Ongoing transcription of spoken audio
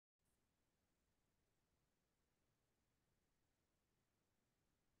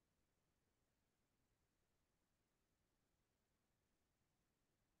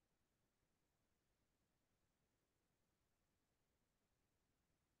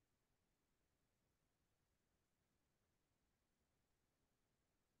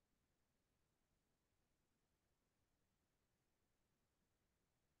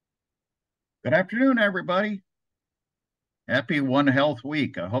Good afternoon, everybody. Happy One Health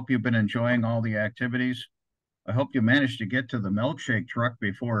Week. I hope you've been enjoying all the activities. I hope you managed to get to the milkshake truck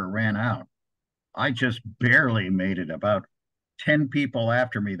before it ran out. I just barely made it. About 10 people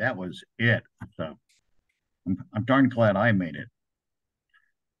after me, that was it. So I'm darn glad I made it.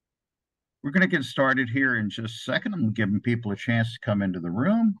 We're going to get started here in just a second. I'm giving people a chance to come into the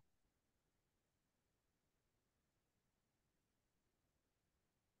room.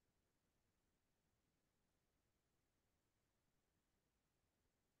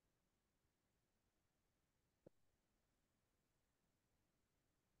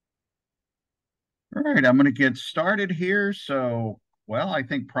 All right, I'm going to get started here. I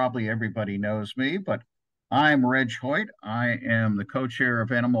think probably everybody knows me, but I'm Reg Hoyt. I am the co-chair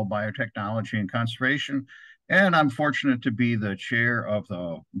of Animal Biotechnology and Conservation, and I'm fortunate to be the chair of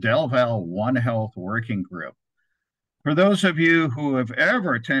the Del Val One Health Working Group. For those of you who have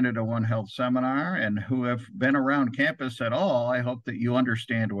ever attended a One Health seminar and who have been around campus at all, I hope that you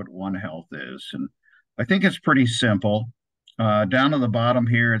understand what One Health is. And I think it's pretty simple. Down at the bottom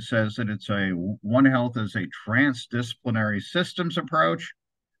here, it says that One Health is a transdisciplinary systems approach.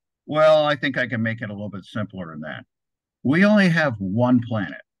 Well, I think I can make it a little bit simpler than that. We only have one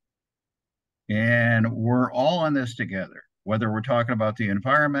planet, and we're all in this together, whether we're talking about the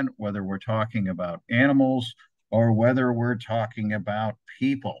environment, whether we're talking about animals, or whether we're talking about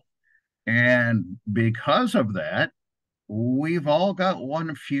people. And because of that, we've all got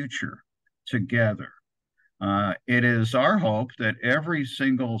one future together. It is our hope that every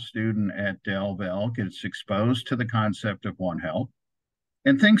single student at Del Val gets exposed to the concept of One Health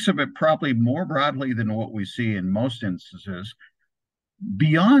and thinks of it probably more broadly than what we see in most instances,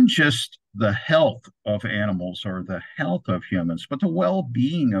 beyond just the health of animals or the health of humans, but the well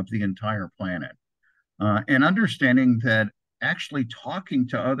being of the entire planet. And understanding that actually talking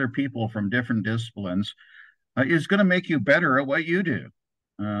to other people from different disciplines is going to make you better at what you do.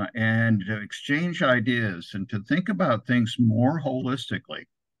 And to exchange ideas and to think about things more holistically,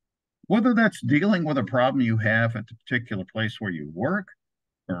 whether that's dealing with a problem you have at the particular place where you work,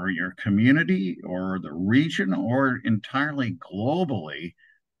 or your community, or the region, or entirely globally.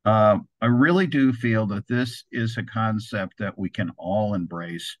 I really do feel that this is a concept that we can all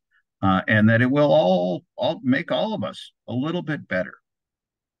embrace, and that it will all make all of us a little bit better.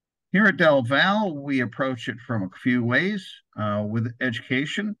 Here at Del Val, we approach it from a few ways. With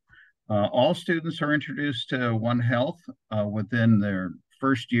education, all students are introduced to One Health within their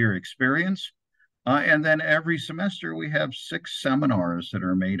first year experience. And then every semester, we have 6 seminars that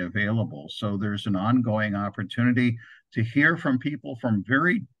are made available. So there's an ongoing opportunity to hear from people from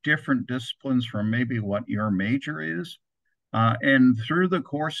very different disciplines from maybe what your major is. And through the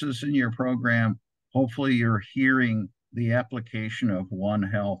courses in your program, hopefully you're hearing the application of One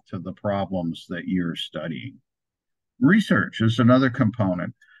Health to the problems that you're studying. Research is another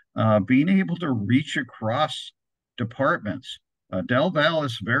component. Being able to reach across departments. Del Val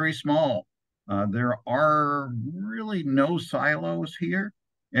is very small. There are really no silos here,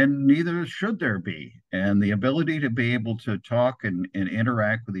 and neither should there be. And the ability to be able to talk and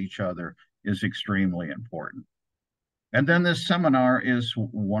interact with each other is extremely important. And then this seminar is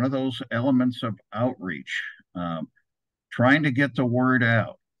one of those elements of outreach, trying to get the word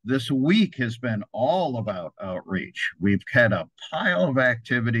out. This week has been all about outreach. We've had a pile of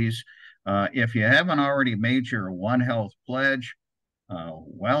activities. If you haven't already made your One Health pledge,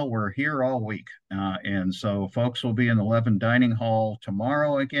 well, we're here all week. And so folks will be in the Levin Dining Hall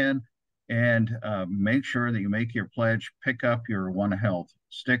tomorrow again. And make sure that you make your pledge, pick up your One Health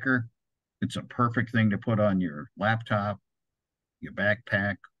sticker. It's a perfect thing to put on your laptop, your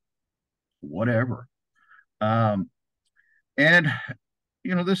backpack, whatever. Um, and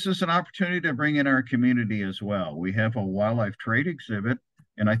this is an opportunity to bring in our community as well. We have a wildlife trade exhibit,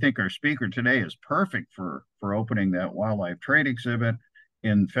 and I think our speaker today is perfect for opening that wildlife trade exhibit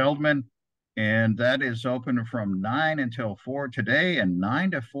in Feldman. And that is open from 9 until 4 today and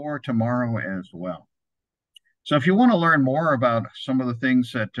 9 to 4 tomorrow as well. So if you want to learn more about some of the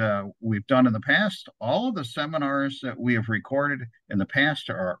things that we've done in the past, all of the seminars that we have recorded in the past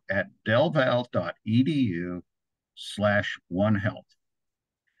are at delval.edu/One Health.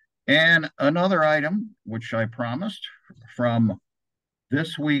 And another item, which I promised from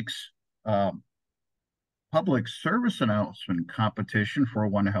this week's public service announcement competition for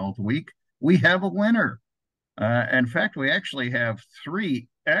One Health Week, we have a winner. In fact, we actually have 3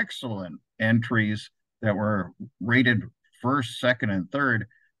 excellent entries that were rated first, second, and third,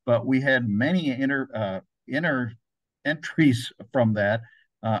 but we had many inner entries from that.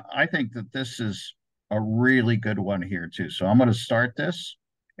 I think that this is a really good one here too. So I'm going to start this,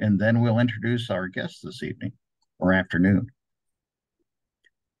 and then we'll introduce our guest this evening or afternoon.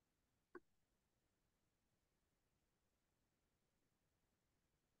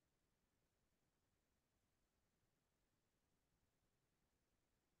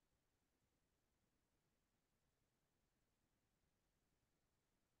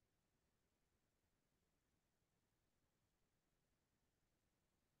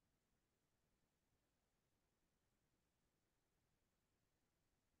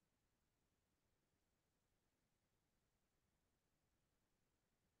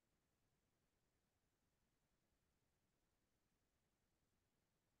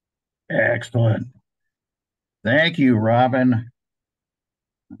 Excellent. Thank you, Robin.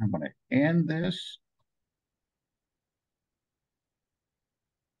 I'm going to end this.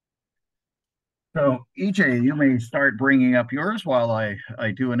 So, EJ, you may start bringing up yours while I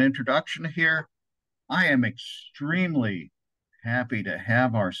do an introduction here. I am extremely happy to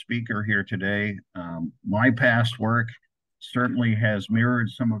have our speaker here today. My past work certainly has mirrored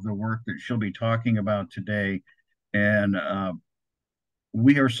some of the work that she'll be talking about today, and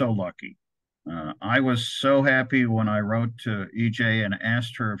we are so lucky. I was so happy when I wrote to EJ and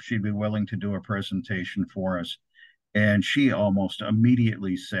asked her if she'd be willing to do a presentation for us, and she almost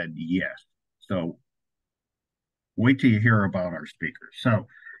immediately said yes. So wait till you hear about our speaker. So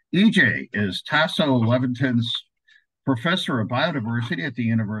EJ is Tasso Leventon's professor of biodiversity at the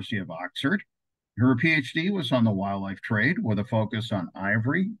University of Oxford. Her PhD was on the wildlife trade with a focus on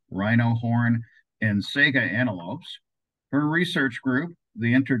ivory, rhino horn, and Saiga antelopes. Her research group,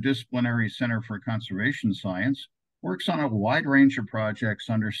 the Interdisciplinary Center for Conservation Science, works on a wide range of projects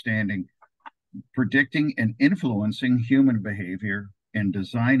understanding, predicting, and influencing human behavior and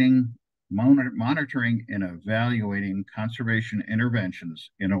designing, monitoring, and evaluating conservation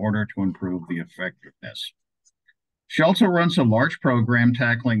interventions in order to improve the effectiveness. She also runs a large program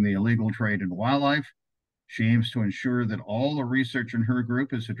tackling the illegal trade in wildlife. She aims to ensure that all the research in her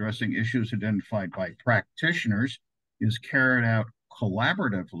group is addressing issues identified by practitioners, is carried out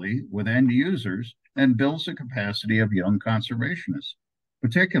collaboratively with end users, and builds the capacity of young conservationists,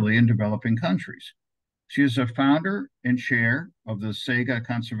 particularly in developing countries. She is a founder and chair of the Saiga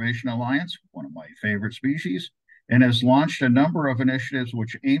Conservation Alliance, one of my favorite species, and has launched a number of initiatives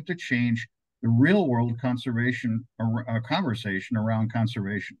which aim to change the real world conservation conversation around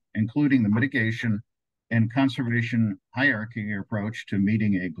conservation, including the mitigation and conservation hierarchy approach to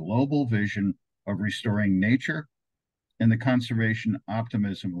meeting a global vision of restoring nature and the conservation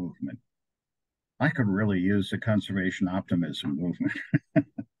optimism movement. I could really use the conservation optimism movement.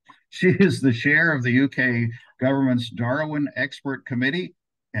 She is the chair of the UK government's Darwin Expert Committee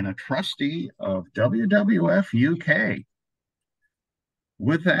and a trustee of WWF UK.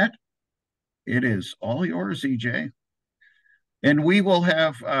 With that, it is all yours, EJ. And we will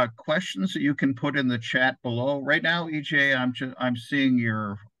have questions that you can put in the chat below. Right now, EJ, I'm seeing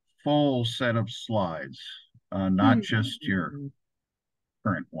your full set of slides, not just your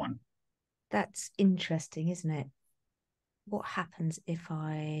current one. That's interesting, isn't it? What happens if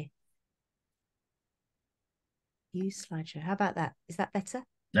I use slideshow? How about that? Is that better?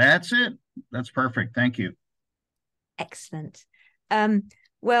 That's it. That's perfect. Thank you. Excellent.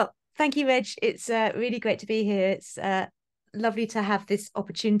 Well, thank you, Reg. It's really great to be here. It's lovely to have this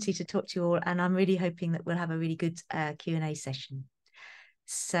opportunity to talk to you all, and I'm really hoping that we'll have a really good Q&A session.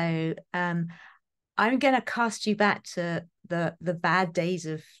 So I'm going to cast you back to the bad days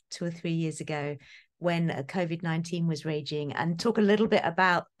of 2 or 3 years ago when COVID-19 was raging, and talk a little bit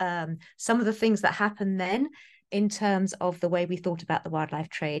about some of the things that happened then in terms of the way we thought about the wildlife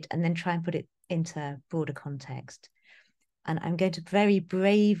trade, and then try and put it into broader context. And I'm going to very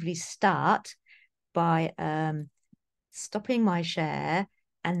bravely start by stopping my share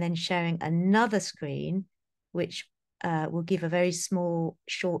and then sharing another screen, which will give a very small,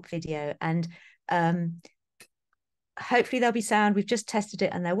 short video. And hopefully there'll be sound. We've just tested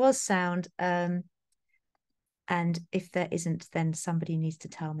it and there was sound. And if there isn't, then somebody needs to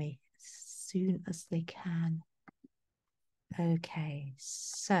tell me as soon as they can. Okay,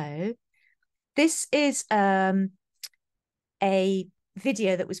 so this is a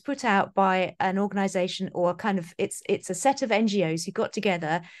video that was put out by an organization, or kind of it's a set of NGOs who got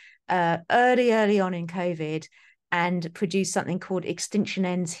together early on in COVID and produced something called Extinction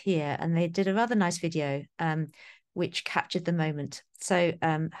Ends Here, and they did a rather nice video which captured the moment. So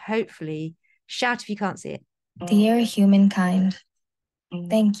hopefully, shout if you can't see it. Dear humankind,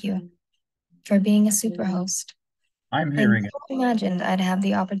 thank you for being a superhost. I'm hearing it. I never imagined I'd have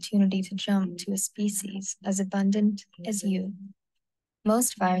the opportunity to jump to a species as abundant as you.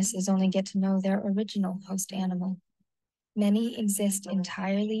 Most viruses only get to know their original host animal. Many exist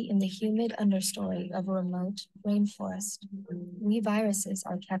entirely in the humid understory of a remote rainforest. We viruses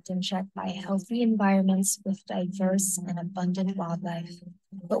are kept in check by healthy environments with diverse and abundant wildlife.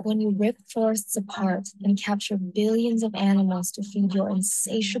 But when you rip forests apart and capture billions of animals to feed your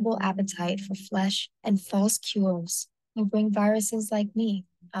insatiable appetite for flesh and false cures, you bring viruses like me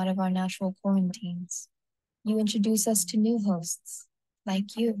out of our natural quarantines. You introduce us to new hosts,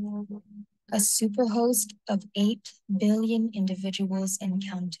 like you, a superhost of 8 billion individuals and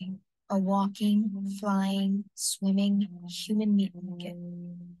counting, a walking, flying, swimming human meat market.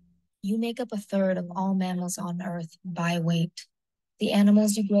 You make up a third of all mammals on Earth by weight. The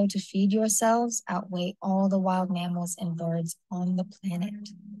animals you grow to feed yourselves outweigh all the wild mammals and birds on the planet.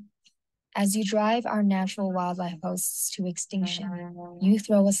 As you drive our natural wildlife hosts to extinction, you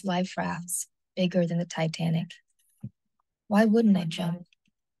throw us life rafts bigger than the Titanic. Why wouldn't I jump?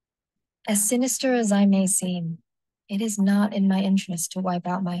 As sinister as I may seem, it is not in my interest to wipe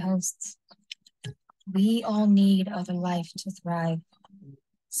out my hosts. We all need other life to thrive.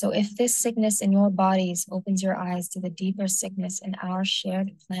 So if this sickness in your bodies opens your eyes to the deeper sickness in our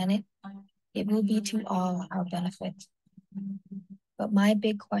shared planet, it will be to all our benefit. But my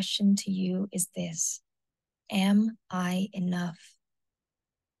big question to you is this: am I enough?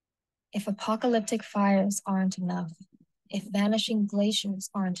 If apocalyptic fires aren't enough, if vanishing glaciers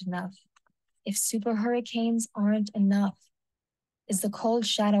aren't enough, if super hurricanes aren't enough, is the cold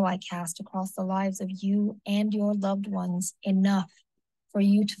shadow I cast across the lives of you and your loved ones enough for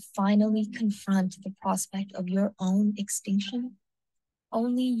you to finally confront the prospect of your own extinction?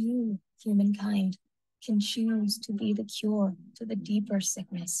 Only you, humankind, can choose to be the cure to the deeper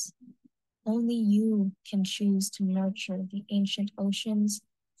sickness. Only you can choose to nurture the ancient oceans,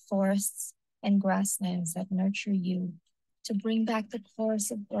 forests, and grasslands that nurture you, to bring back the chorus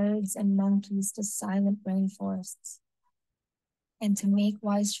of birds and monkeys to silent rainforests, and to make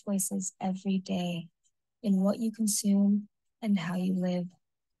wise choices every day in what you consume and how you live.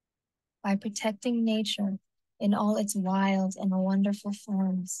 By protecting nature in all its wild and wonderful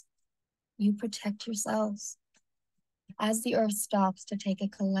forms, you protect yourselves. As the earth stops to take a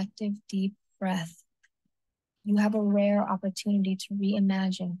collective deep breath, you have a rare opportunity to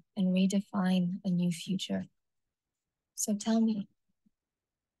reimagine and redefine a new future. So tell me,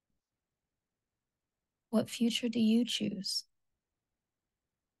 what future do you choose?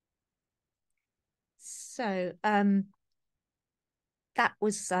 So that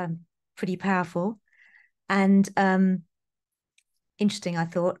was pretty powerful and interesting, I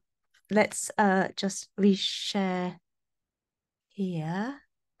thought. Let's just reshare here.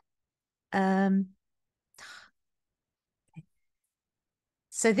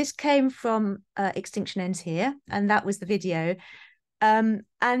 So this came from Extinction Ends Here, and that was the video. And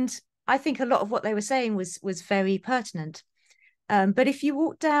I think a lot of what they were saying was very pertinent. But if you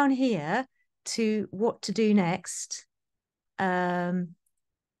walk down here to what to do next, the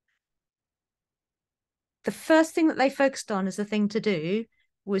first thing that they focused on as a thing to do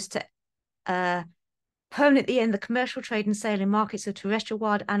was to permanently end the commercial trade and sale in markets of terrestrial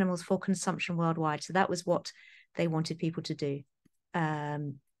wild animals for consumption worldwide. So that was what they wanted people to do,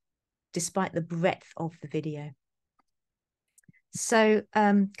 despite the breadth of the video. So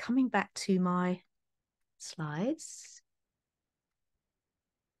coming back to my slides.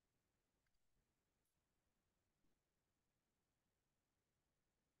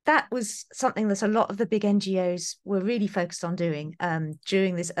 That was something that a lot of the big NGOs were really focused on doing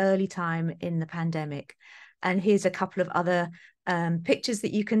during this early time in the pandemic. And here's a couple of other pictures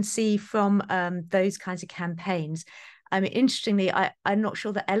that you can see from those kinds of campaigns. I mean, interestingly, I'm not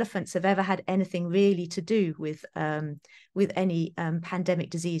sure that elephants have ever had anything really to do with any pandemic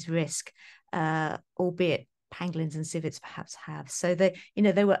disease risk, albeit pangolins and civets perhaps have. So they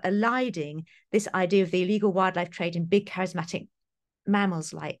were eliding this idea of the illegal wildlife trade in big charismatic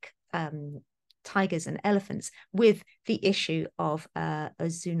mammals like tigers and elephants with the issue of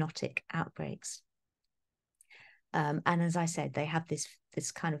zoonotic outbreaks. And as I said, they have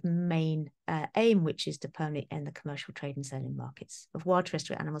this kind of main aim, which is to permanently end the commercial trade and selling markets of wild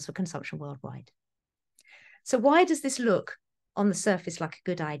terrestrial animals for consumption worldwide. So why does this look on the surface like a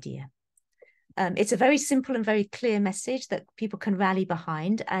good idea? It's a very simple and very clear message that people can rally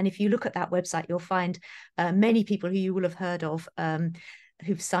behind. And if you look at that website, you'll find many people who you will have heard of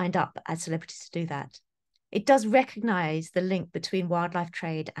who've signed up as celebrities to do that. It does recognize the link between wildlife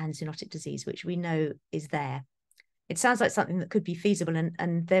trade and zoonotic disease, which we know is there. It sounds like something that could be feasible,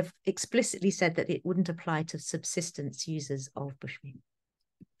 and they've explicitly said that it wouldn't apply to subsistence users of bushmeat.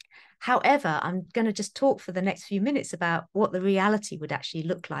 However, I'm going to just talk for the next few minutes about what the reality would actually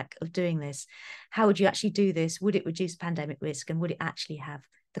look like of doing this. How would you actually do this? Would it reduce pandemic risk? And would it actually have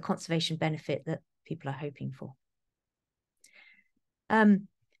the conservation benefit that people are hoping for?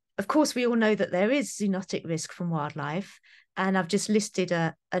 Of course, we all know that there is zoonotic risk from wildlife. And I've just listed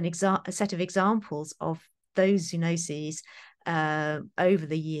a set of examples of those zoonoses over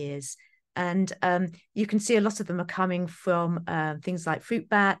the years. And you can see a lot of them are coming from things like fruit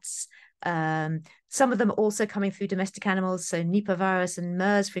bats. Some of them are also coming through domestic animals. So Nipah virus and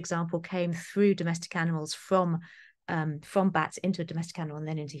MERS, for example, came through domestic animals from bats into a domestic animal and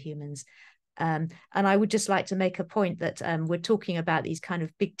then into humans. And I would just like to make a point that we're talking about these kind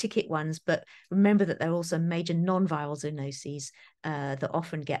of big ticket ones, but remember that there are also major non-viral zoonoses that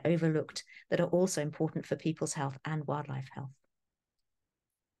often get overlooked that are also important for people's health and wildlife health.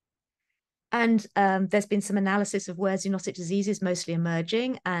 And there's been some analysis of where zoonotic disease is mostly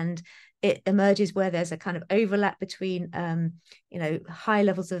emerging, and it emerges where there's a kind of overlap between, high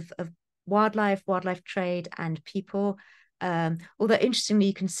levels of wildlife trade and people. Although interestingly,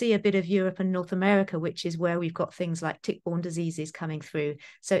 you can see a bit of Europe and North America, which is where we've got things like tick-borne diseases coming through.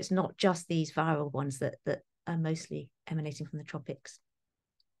 So it's not just these viral ones that are mostly emanating from the tropics.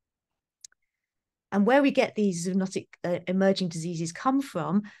 And where we get these zoonotic emerging diseases come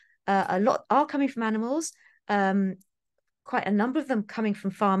from, a lot are coming from animals, quite a number of them coming from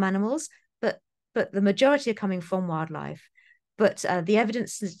farm animals, but the majority are coming from wildlife. But the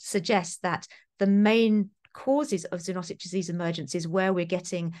evidence suggests that the main causes of zoonotic disease emergence is where we're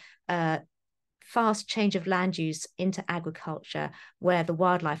getting fast change of land use into agriculture, where the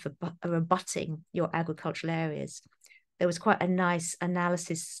wildlife are abutting your agricultural areas. There was quite a nice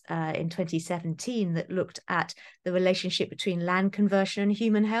analysis in 2017 that looked at the relationship between land conversion and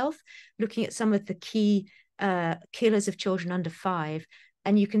human health, looking at some of the key killers of children under 5.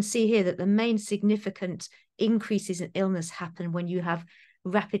 And you can see here that the main significant increases in illness happen when you have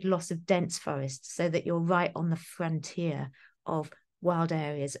rapid loss of dense forests, so that you're right on the frontier of wild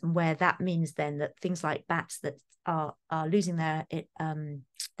areas, and where that means then that things like bats that are losing their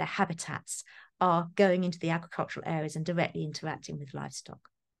habitats are going into the agricultural areas and directly interacting with livestock.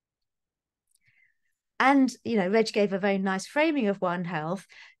 And, Reg gave a very nice framing of One Health,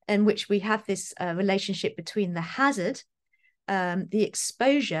 in which we have this relationship between the hazard, the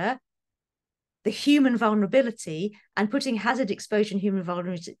exposure, the human vulnerability, and putting hazard, exposure, and human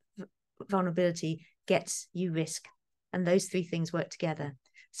vulnerability gets you risk. And those three things work together.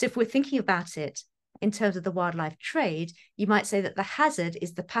 So if we're thinking about it in terms of the wildlife trade, you might say that the hazard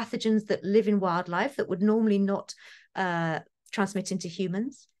is the pathogens that live in wildlife that would normally not transmit into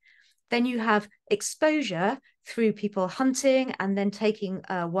humans. Then you have exposure through people hunting and then taking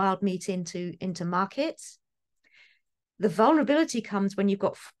wild meat into markets. The vulnerability comes when you've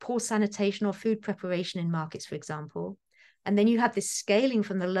got poor sanitation or food preparation in markets, for example. And then you have this scaling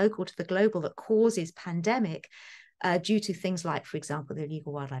from the local to the global that causes pandemic due to things like, for example, the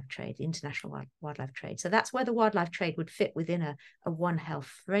illegal wildlife trade, international wildlife trade. So that's where the wildlife trade would fit within a One Health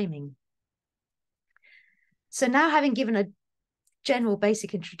framing. So now, having given a general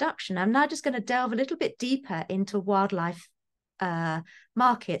basic introduction, I'm now just going to delve a little bit deeper into wildlife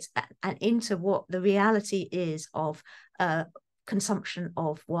markets and into what the reality is of consumption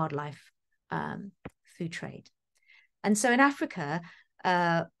of wildlife food trade. And so in Africa,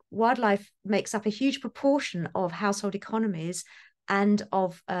 wildlife makes up a huge proportion of household economies and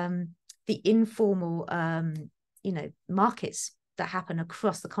of the informal markets that happen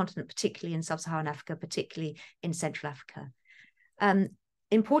across the continent, particularly in sub-Saharan Africa, particularly in Central Africa.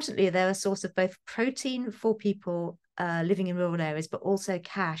 Importantly, they're a source of both protein for people living in rural areas, but also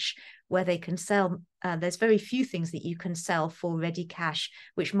cash, where they can sell. There's very few things that you can sell for ready cash,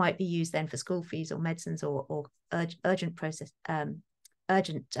 which might be used then for school fees or medicines or urgent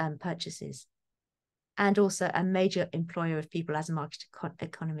purchases. And also a major employer of people as a market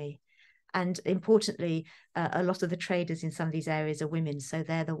economy. And importantly, a lot of the traders in some of these areas are women. So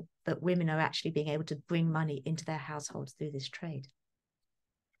that women are actually being able to bring money into their households through this trade.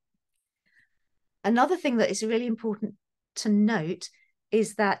 Another thing that is really important to note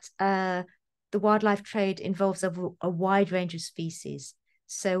is that the wildlife trade involves a wide range of species.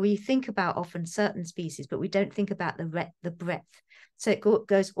 So we think about often certain species, but we don't think about the breadth. So it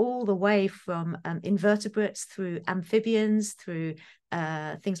goes all the way from invertebrates through amphibians, through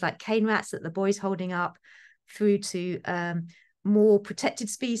things like cane rats that the boy's holding up, through to more protected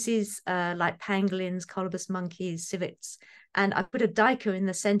species like pangolins, colobus monkeys, civets. And I put a duiker in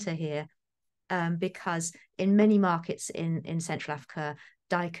the center here because in many markets in Central Africa,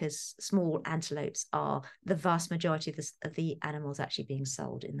 duikers, small antelopes, are the vast majority of the animals actually being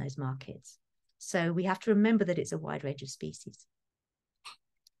sold in those markets. So we have to remember that it's a wide range of species.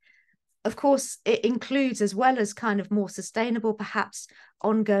 Of course, it includes, as well as kind of more sustainable, perhaps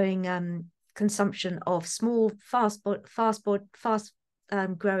ongoing consumption of small,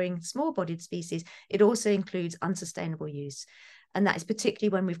 growing, small-bodied species. It also includes unsustainable use. And that is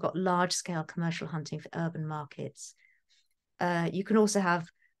particularly when we've got large-scale commercial hunting for urban markets. You can also have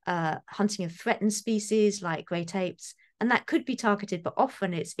hunting of threatened species like great apes, and that could be targeted, but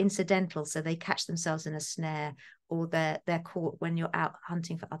often it's incidental, so they catch themselves in a snare, or they're caught when you're out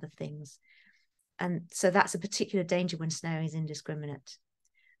hunting for other things. And so that's a particular danger when snaring is indiscriminate.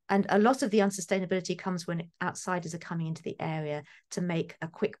 And a lot of the unsustainability comes when outsiders are coming into the area to make a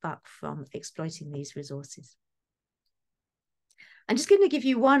quick buck from exploiting these resources. I'm just going to give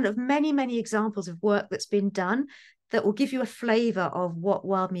you one of many, many examples of work that's been done that will give you a flavor of what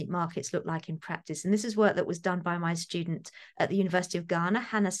wild meat markets look like in practice. And this is work that was done by my student at the University of Ghana,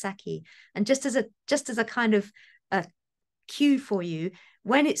 Hannah Saki. And just as a kind of a cue for you,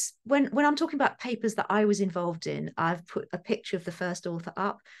 when I'm talking about papers that I was involved in, I've put a picture of the first author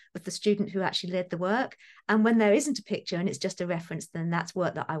up, of the student who actually led the work. And when there isn't a picture and it's just a reference, then that's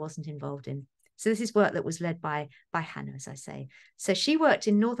work that I wasn't involved in. So this is work that was led by Hannah, as I say. So she worked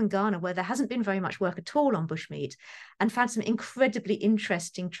in northern Ghana, where there hasn't been very much work at all on bushmeat, and found some incredibly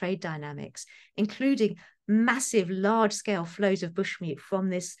interesting trade dynamics, including massive, large-scale flows of bushmeat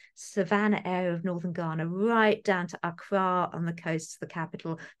from this savannah area of northern Ghana right down to Accra on the coast, the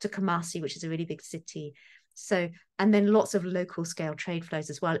capital, to Kumasi, which is a really big city. So, and then lots of local scale trade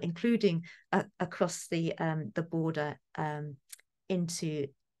flows as well, including across the border into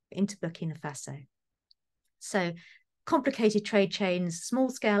Burkina Faso. So complicated trade chains, small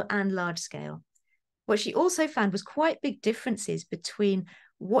scale and large scale. What she also found was quite big differences between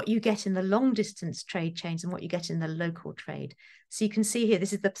what you get in the long distance trade chains and what you get in the local trade. So you can see here,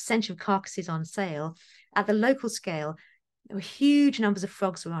 this is the percentage of carcasses on sale. At the local scale, there were huge numbers of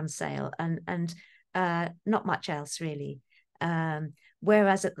frogs were on sale and not much else really.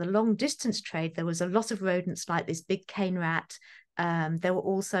 Whereas at the long distance trade, there was a lot of rodents like this big cane rat. There were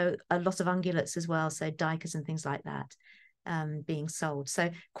also a lot of ungulates as well, so duikers and things like that being sold. So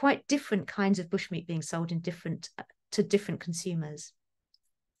quite different kinds of bushmeat being sold in to different consumers.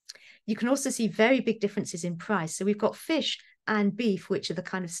 You can also see very big differences in price. So we've got fish and beef, which are the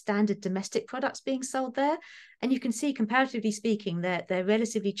kind of standard domestic products being sold there. And you can see, comparatively speaking, they're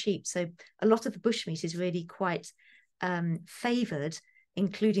relatively cheap. So a lot of the bushmeat is really quite favoured,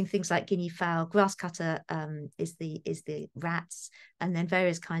 including things like guinea fowl, grass cutter is the rats, and then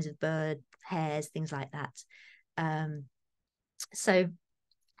various kinds of bird, hares, things like that. So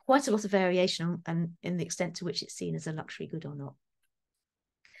quite a lot of variation in the extent to which it's seen as a luxury good or not.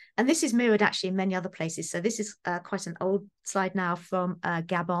 And this is mirrored actually in many other places. So this is quite an old slide now from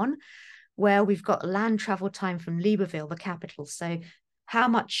Gabon, where we've got land travel time from Libreville, the capital. So how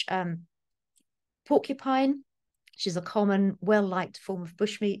much porcupine, which is a common, well-liked form of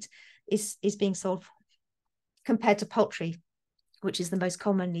bushmeat, is being sold compared to poultry, which is the most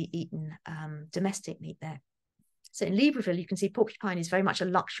commonly eaten domestic meat there. So in Libreville, you can see porcupine is very much a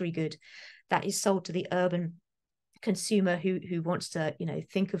luxury good that is sold to the urban consumer who wants to,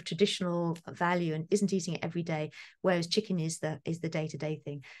 think of traditional value and isn't eating it every day, whereas chicken is the day-to-day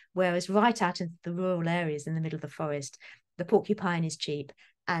thing. Whereas right out in the rural areas in the middle of the forest, the porcupine is cheap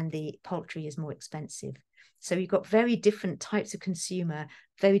and the poultry is more expensive. So you've got very different types of consumer,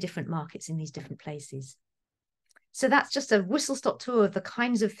 very different markets in these different places. So that's just a whistle-stop tour of the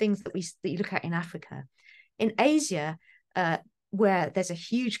kinds of things that you look at in Africa. In Asia, where there's a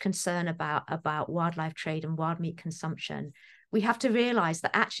huge concern about wildlife trade and wild meat consumption, we have to realize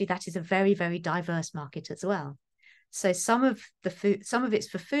that actually that is a very, very diverse market as well. So some of it's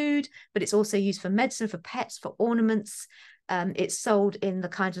for food, but it's also used for medicine, for pets, for ornaments. It's sold in the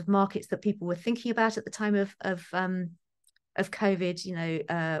kinds of markets that people were thinking about at the time of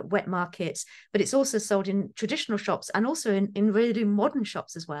COVID, wet markets, but it's also sold in traditional shops and also in really modern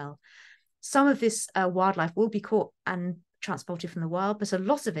shops as well. Some of this wildlife will be caught and transported from the wild, but a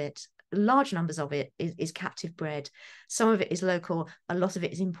lot of it, large numbers of it, is captive bred. Some of it is local, a lot of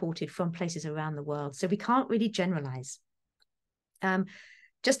it is imported from places around the world. So we can't really generalize.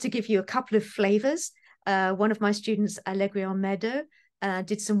 Just to give you a couple of flavors, one of my students, Allegrion Meadow,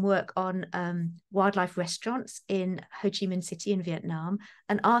 did some work on wildlife restaurants in Ho Chi Minh City in Vietnam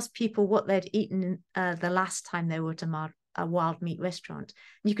and asked people what they'd eaten the last time they were at a wild meat restaurant.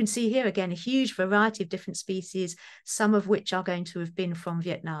 And you can see here again a huge variety of different species, some of which are going to have been from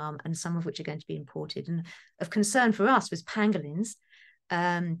Vietnam and some of which are going to be imported. And of concern for us was pangolins,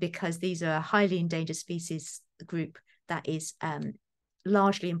 because these are a highly endangered species group that is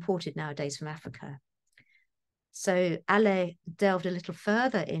largely imported nowadays from Africa. So Ale delved a little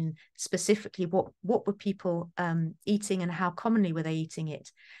further in specifically what were people eating and how commonly were they eating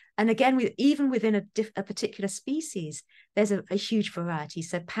it. And again, even within a particular species, there's a huge variety.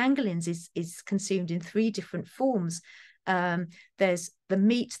 So pangolins is consumed in 3 different forms. There's the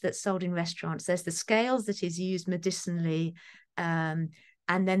meat that's sold in restaurants. There's the scales that is used medicinally. And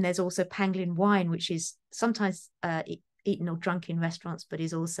then there's also pangolin wine, which is sometimes eaten or drunk in restaurants, but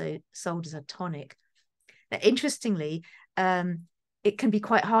is also sold as a tonic. Now, interestingly, it can be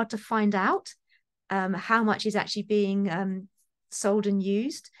quite hard to find out how much is actually being sold and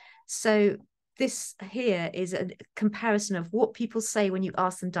used. So this here is a comparison of what people say when you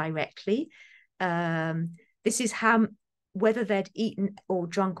ask them directly. This is whether they'd eaten or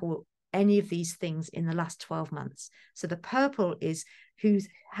drunk or any of these things in the last 12 months. So the purple is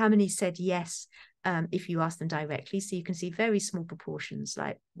how many said yes if you ask them directly. So you can see very small proportions,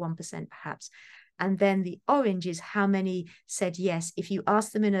 like 1% perhaps. And then the orange is how many said yes if you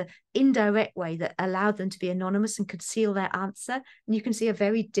ask them in an indirect way that allowed them to be anonymous and conceal their answer. And you can see a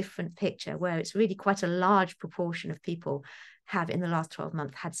very different picture where it's really quite a large proportion of people have in the last 12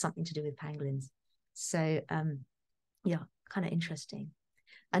 months had something to do with pangolins. So yeah, kind of interesting.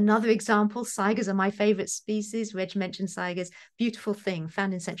 Another example, saigers are my favorite species. Reg mentioned saigers, beautiful thing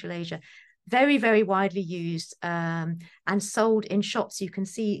found in Central Asia, very, very widely used and sold in shops. You can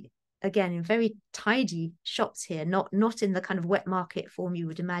see again in very tidy shops here, not in the kind of wet market form you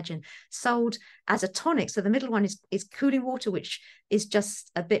would imagine, sold as a tonic. So the middle one is cooling water, which is just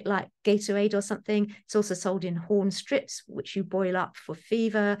a bit like Gatorade or something. It's also sold in horn strips, which you boil up for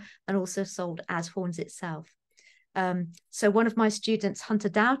fever, and also sold as horns itself. So one of my students, Hunter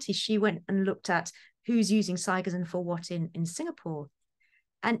Doughty, she went and looked at who's using saigers and for what in Singapore.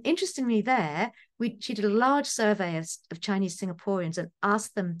 And interestingly there, she did a large survey of Chinese Singaporeans and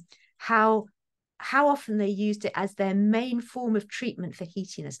asked them how often they used it as their main form of treatment for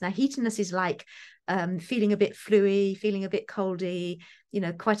heatiness. Now, heatiness is like feeling a bit fluey, feeling a bit coldy,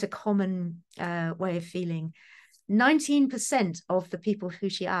 quite a common way of feeling. 19% of the people who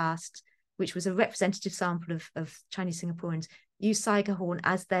she asked, which was a representative sample of Chinese Singaporeans, used saiga horn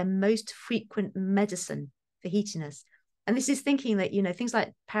as their most frequent medicine for heatiness. And this is thinking that, things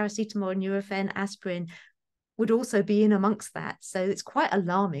like paracetamol, Nurofen, aspirin would also be in amongst that. So it's quite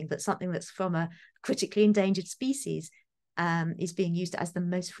alarming that something that's from a critically endangered species is being used as the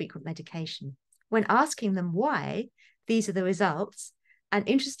most frequent medication. When asking them why, these are the results. And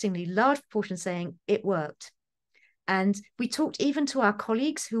interestingly, large proportion saying it worked. And we talked even to our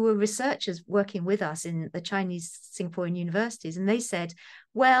colleagues who were researchers working with us in the Chinese Singaporean universities. And they said,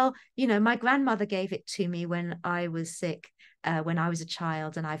 well, my grandmother gave it to me when I was sick, when I was a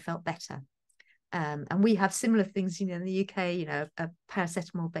child, and I felt better. And we have similar things, in the UK, a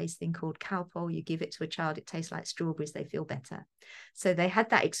paracetamol-based thing called Calpol. You give it to a child, it tastes like strawberries, they feel better. So they had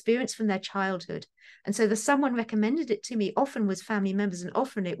that experience from their childhood. And so someone recommended it to me, often was family members, and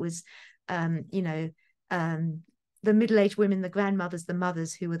often it was, the middle-aged women, the grandmothers, the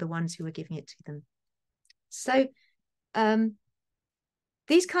mothers who were the ones who were giving it to them. So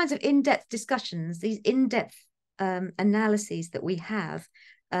these kinds of in-depth discussions, these in-depth analyses that we have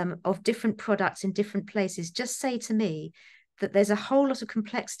of different products in different places just say to me that there's a whole lot of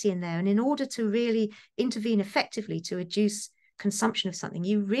complexity in there. And in order to really intervene effectively to reduce consumption of something,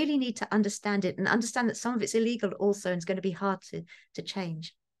 you really need to understand it and understand that some of it's illegal also and it's going to be hard to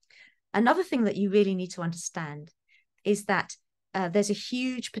change. Another thing that you really need to understand is that there's a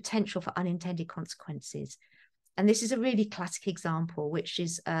huge potential for unintended consequences. And this is a really classic example, which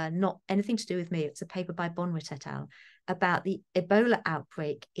is not anything to do with me. It's a paper by Bonwit et al. About the Ebola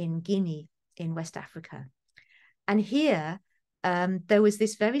outbreak in Guinea in West Africa. And here, there was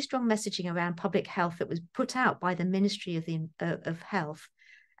this very strong messaging around public health that was put out by the Ministry of Health.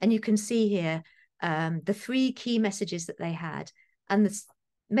 And you can see here the 3 key messages that they had. And the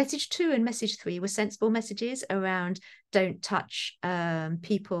message 2 and message 3 were sensible messages around don't touch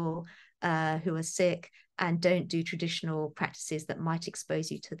people who are sick, and don't do traditional practices that might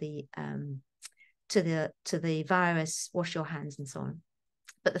expose you to the virus, wash your hands and so on.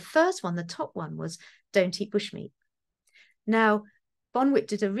 But the first one, the top one, was don't eat bushmeat. Now, Bonwit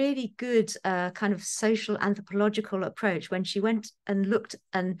did a really good kind of social anthropological approach when she went and looked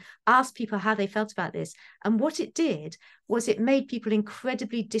and asked people how they felt about this. And what it did was it made people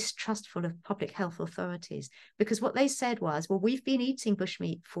incredibly distrustful of public health authorities, because what they said was, well, we've been eating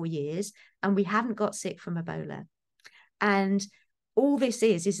bushmeat for years and we haven't got sick from Ebola. And all this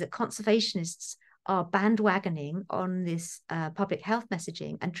is that conservationists are bandwagoning on this public health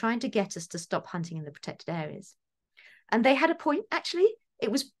messaging and trying to get us to stop hunting in the protected areas. And they had a point, actually.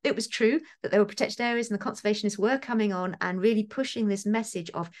 It was true that there were protected areas and the conservationists were coming on and really pushing this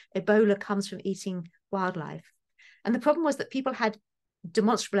message of Ebola comes from eating wildlife. And the problem was that people had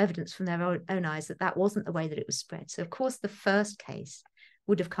demonstrable evidence from their own eyes that that wasn't the way that it was spread. So, of course, the first case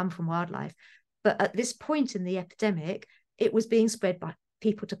would have come from wildlife. But at this point in the epidemic, it was being spread by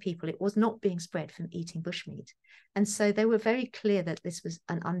people to people. It was not being spread from eating bushmeat. And so they were very clear that this was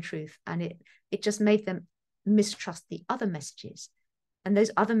an untruth, and it just made them mistrust the other messages. And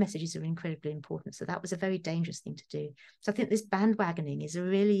those other messages are incredibly important. So that was a very dangerous thing to do. So I think this bandwagoning is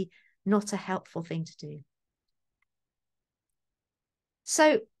really not a helpful thing to do.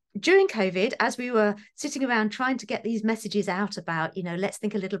 So during COVID, as we were sitting around trying to get these messages out about, let's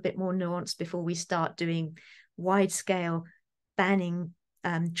think a little bit more nuanced before we start doing wide-scale banning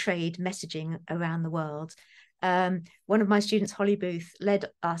trade messaging around the world, one of my students, Holly Booth, led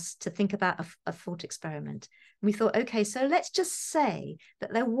us to think about a thought experiment. And we thought, okay, so let's just say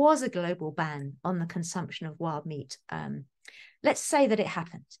that there was a global ban on the consumption of wild meat. Let's say that it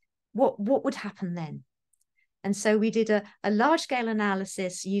happened. What would happen then? And so we did a large-scale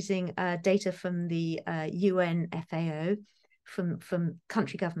analysis using data from the UN FAO, from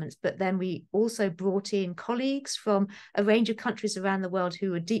country governments, but then we also brought in colleagues from a range of countries around the world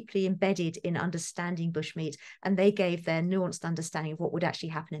who were deeply embedded in understanding bushmeat, and they gave their nuanced understanding of what would actually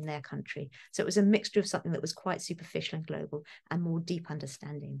happen in their country. So it was a mixture of something that was quite superficial and global and more deep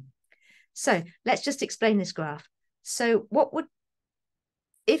understanding. So let's just explain this graph. So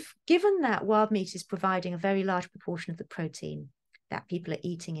if given that wild meat is providing a very large proportion of the protein that people are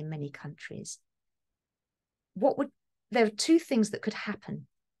eating in many countries, there are two things that could happen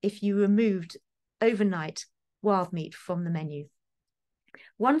if you removed overnight wild meat from the menu.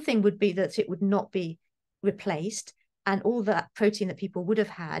 One thing would be that it would not be replaced, and all that protein that people would have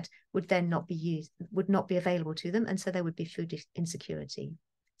had would then not be used, would not be available to them, and so there would be food insecurity.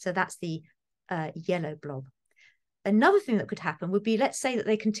 So that's the yellow blob. Another thing that could happen would be, let's say that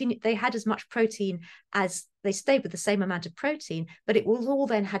they had as much protein as they stayed with the same amount of protein, but it will all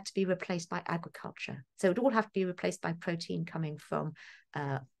then had to be replaced by agriculture. So it would all have to be replaced by protein coming from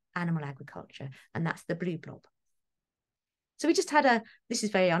animal agriculture, and that's the blue blob. So we just had this is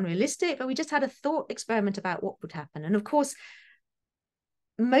very unrealistic, but we just had a thought experiment about what would happen. And of course,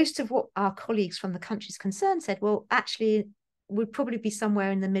 most of what our colleagues from the countries concerned said, well, actually, would probably be somewhere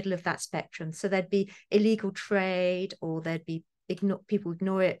in the middle of that spectrum. So there'd be illegal trade, or there'd be people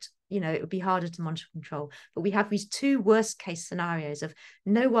ignore it. It would be harder to monitor and control. But we have these two worst case scenarios of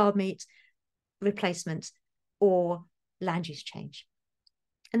no wild meat replacement or land use change.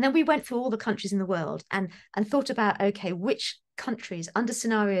 And then we went through all the countries in the world and thought about, okay, which countries under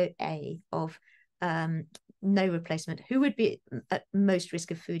scenario A of no replacement, who would be at most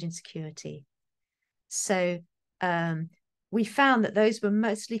risk of food insecurity? So we found that those were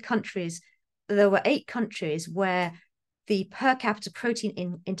mostly countries. There were 8 countries where the per capita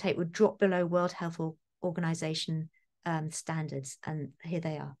protein intake would drop below World Health Organization standards. And here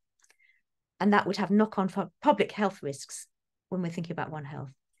they are. And that would have knock-on public health risks when we're thinking about One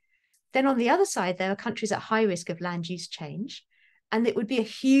Health. Then on the other side, there are countries at high risk of land use change. And it would be a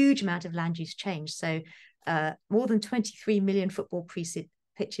huge amount of land use change. So more than 23 million football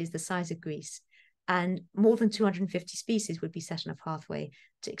pitches the size of Greece. And more than 250 species would be set on a pathway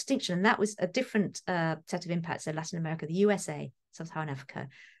to extinction. And that was a different set of impacts in Latin America, the USA, Sub-Saharan Africa,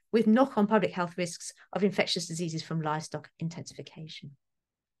 with knock-on public health risks of infectious diseases from livestock intensification.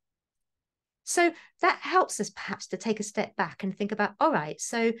 So that helps us perhaps to take a step back and think about, all right,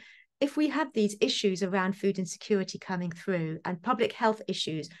 so if we have these issues around food insecurity coming through and public health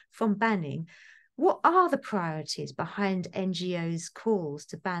issues from banning, what are the priorities behind NGOs' calls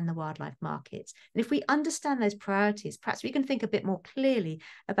to ban the wildlife markets? And if we understand those priorities, perhaps we can think a bit more clearly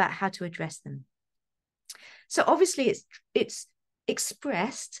about how to address them. So obviously it's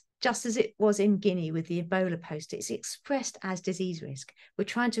expressed just as it was in Guinea with the Ebola poster. It's expressed as disease risk. We're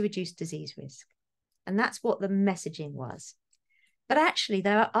trying to reduce disease risk. And that's what the messaging was. But actually,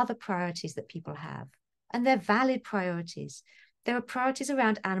 there are other priorities that people have, and they're valid priorities. There are priorities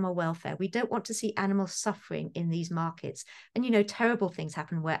around animal welfare. We don't want to see animals suffering in these markets. And, terrible things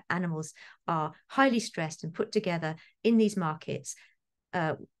happen where animals are highly stressed and put together in these markets,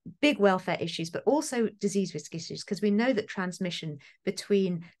 big welfare issues, but also disease risk issues, because we know that transmission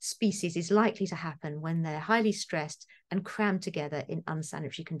between species is likely to happen when they're highly stressed and crammed together in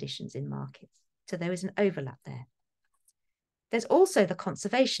unsanitary conditions in markets. So there is an overlap there. There's also the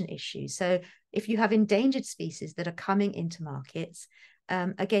conservation issue. So if you have endangered species that are coming into markets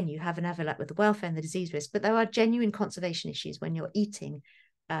again, you have an overlap with the welfare and the disease risk, but there are genuine conservation issues when you're eating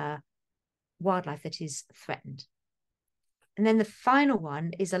wildlife that is threatened. And then the final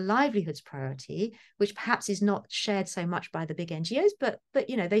one is a livelihoods priority, which perhaps is not shared so much by the big NGOs, but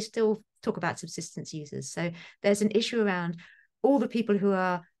you know, they still talk about subsistence users. So there's an issue around all the people who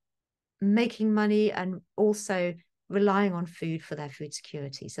are making money and also relying on food for their food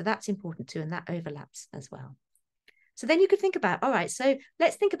security. So that's important too, and that overlaps as well. So then you could think about, all right, so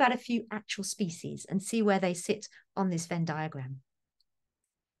let's think about a few actual species and see where they sit on this Venn diagram.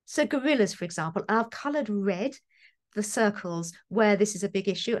 So gorillas, for example, I've colored red the circles where this is a big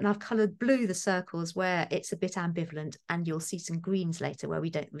issue, and I've colored blue the circles where it's a bit ambivalent, and you'll see some greens later where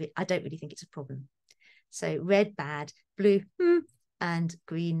I don't really think it's a problem. So red, bad, blue, and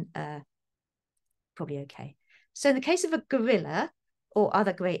green, probably okay. So in the case of a gorilla or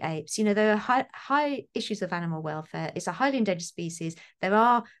other great apes, you know, there are high issues of animal welfare. It's a highly endangered species. There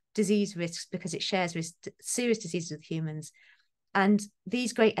are disease risks because it shares serious diseases with humans. And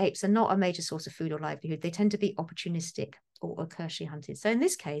these great apes are not a major source of food or livelihood. They tend to be opportunistic or commercially hunted. So in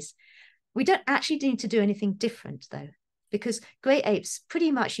this case, we don't actually need to do anything different, though, because great apes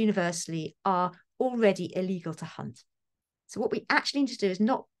pretty much universally are already illegal to hunt. So what we actually need to do is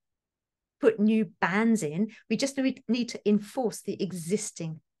not put new bans in. We just need to enforce the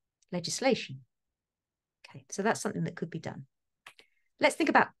existing legislation. Okay, so that's something that could be done. Let's think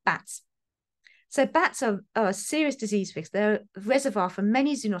about bats. So bats are a serious disease risk. They're a reservoir for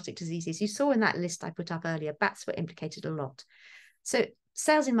many zoonotic diseases. You saw in that list I put up earlier, bats were implicated a lot. So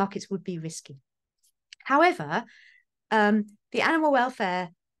sales in markets would be risky. However, the animal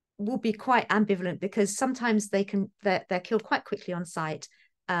welfare will be quite ambivalent because sometimes they're killed quite quickly on site.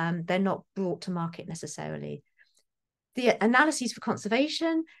 They're not brought to market necessarily. The analyses for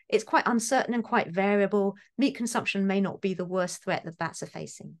conservation, it's quite uncertain and quite variable. Meat consumption may not be the worst threat that bats are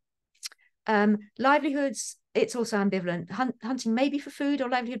facing. Livelihoods, it's also ambivalent. Hunting may be for food or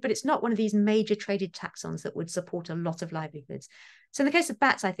livelihood, but it's not one of these major traded taxons that would support a lot of livelihoods. So in the case of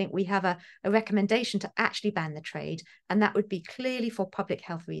bats, I think we have a recommendation to actually ban the trade, and that would be clearly for public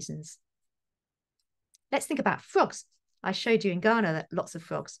health reasons. Let's think about frogs. I showed you in Ghana that lots of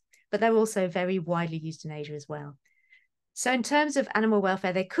frogs, but they're also very widely used in Asia as well. So in terms of animal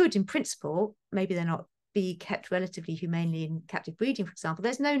welfare, they could, in principle, maybe they're not, be kept relatively humanely in captive breeding, for example.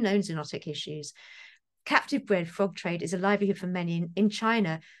 There's no known zoonotic issues. Captive bred frog trade is a livelihood for many. In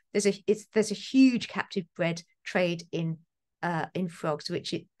China, there's a huge captive bred trade in frogs,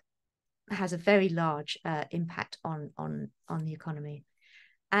 which it has a very large impact on the economy.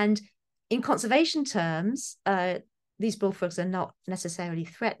 And in conservation terms, these bullfrogs are not necessarily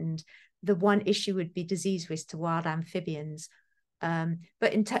threatened. The one issue would be disease risk to wild amphibians.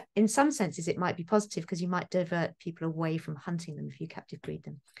 But in some senses, it might be positive because you might divert people away from hunting them if you captive breed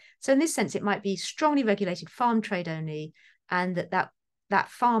them. So in this sense, it might be strongly regulated farm trade only, and that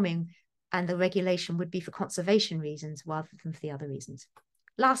farming and the regulation would be for conservation reasons rather than for the other reasons.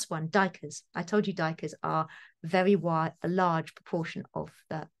 Last one, duikers. I told you duikers are a large proportion of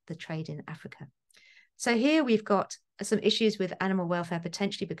the trade in Africa. So here we've got some issues with animal welfare,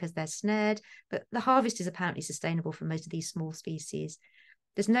 potentially because they're snared, but the harvest is apparently sustainable for most of these small species.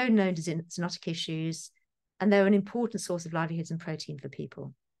 There's no known zoonotic issues, and they're an important source of livelihoods and protein for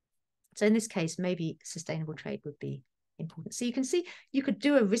people. So in this case, maybe sustainable trade would be important. So you can see you could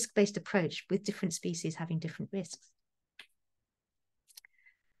do a risk-based approach with different species having different risks.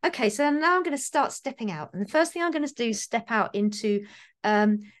 Okay, so now I'm going to start stepping out. And the first thing I'm going to do is step out into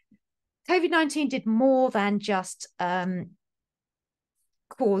COVID-19 did more than just cause,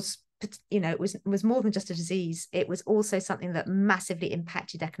 you know, it was more than just a disease. It was also something that massively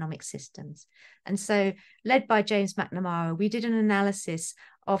impacted economic systems. And so, led by James McNamara, we did an analysis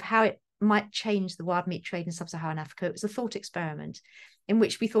of how it might change the wild meat trade in sub-Saharan Africa. It was a thought experiment in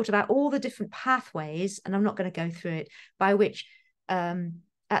which we thought about all the different pathways, and I'm not going to go through it, by which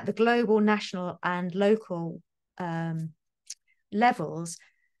at the global, national, and local levels,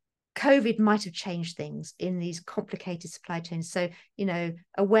 COVID might have changed things in these complicated supply chains. So, you know,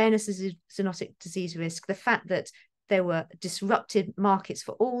 awareness of zoonotic disease risk, the fact that there were disrupted markets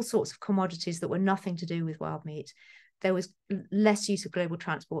for all sorts of commodities that were nothing to do with wild meat. There was less use of global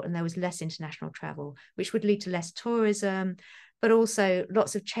transport, and there was less international travel, which would lead to less tourism, but also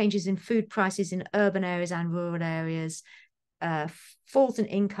lots of changes in food prices in urban areas and rural areas, falls in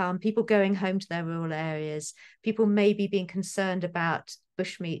income, people going home to their rural areas, people maybe being concerned about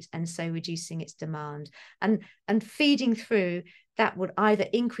bushmeat and so reducing its demand, and feeding through that would either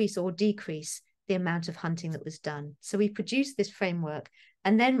increase or decrease the amount of hunting that was done. So we produced this framework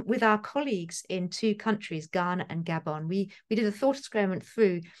And then with our colleagues in 2 countries, Ghana and Gabon, we did a thought experiment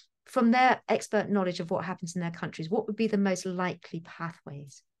through, from their expert knowledge of what happens in their countries, what would be the most likely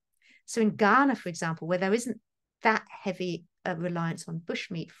pathways. So in Ghana, for example, where there isn't that heavy reliance on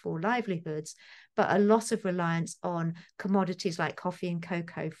bushmeat for livelihoods, but a lot of reliance on commodities like coffee and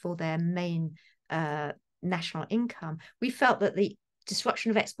cocoa for their main national income, we felt that the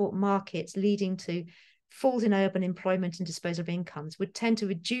disruption of export markets leading to falls in urban employment and disposable incomes would tend to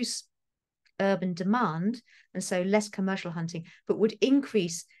reduce urban demand, and so less commercial hunting, but would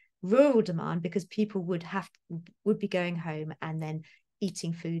increase rural demand because people would be going home and then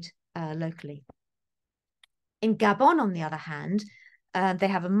eating food locally. In Gabon, on the other hand, they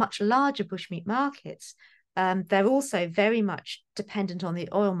have a much larger bushmeat markets. They're also very much dependent on the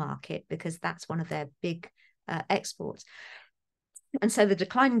oil market because that's one of their big exports. And so the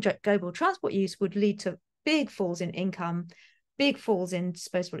declining global transport use would lead to big falls in income, big falls in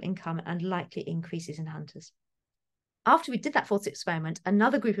disposable income, and likely increases in hunters. After we did that thought experiment,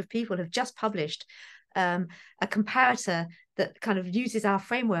 another group of people have just published a comparator that kind of uses our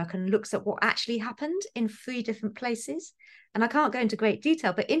framework and looks at what actually happened in 3 different places. And I can't go into great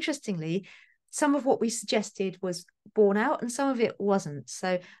detail, but interestingly, some of what we suggested was borne out and some of it wasn't.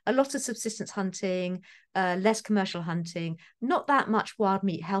 So a lot of subsistence hunting, less commercial hunting, not that much wild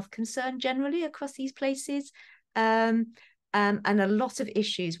meat health concern generally across these places, and a lot of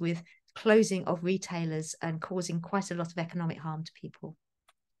issues with closing of retailers and causing quite a lot of economic harm to people.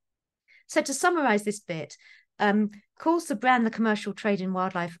 So to summarize this bit, calls to brand the commercial trade in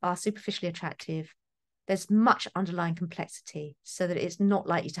wildlife are superficially attractive. There's much underlying complexity so that it's not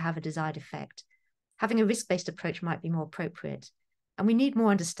likely to have a desired effect. Having a risk-based approach might be more appropriate. And we need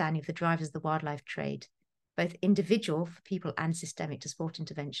more understanding of the drivers of the wildlife trade, both individual for people and systemic to support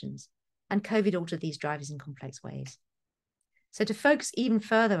interventions. And COVID altered these drivers in complex ways. So to focus even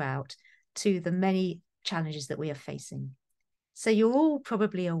further out to the many challenges that we are facing. So you're all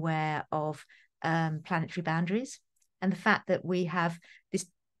probably aware of planetary boundaries and the fact that we have this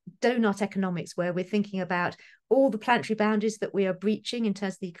donut economics where we're thinking about all the planetary boundaries that we are breaching in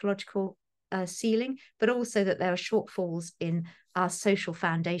terms of the ecological ceiling, but also that there are shortfalls in our social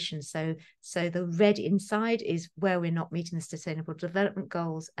foundations. So the red inside is where we're not meeting the sustainable development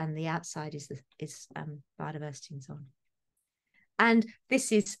goals, and the outside is biodiversity and so on. And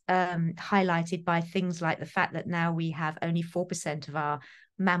this is highlighted by things like the fact that now we have only 4% of our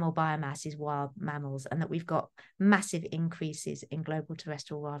mammal biomass is wild mammals, and that we've got massive increases in global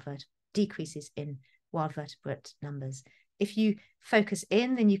terrestrial wild decreases in wild vertebrate numbers. If you focus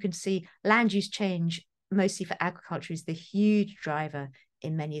in, then you can see land use change, mostly for agriculture, is the huge driver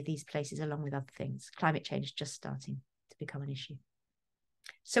in many of these places, along with other things. Climate change is just starting to become an issue.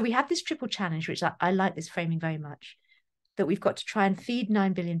 So we have this triple challenge, which I like this framing very much, that we've got to try and feed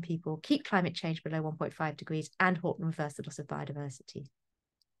 9 billion people, keep climate change below 1.5 degrees, and halt and reverse the loss of biodiversity.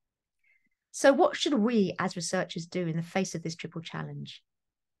 So what should we as researchers do in the face of this triple challenge?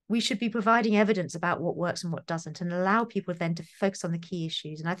 We should be providing evidence about what works and what doesn't, and allow people then to focus on the key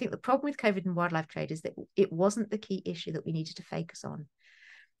issues. And I think the problem with COVID and wildlife trade is that it wasn't the key issue that we needed to focus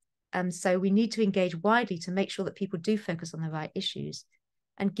on. So we need to engage widely to make sure that people do focus on the right issues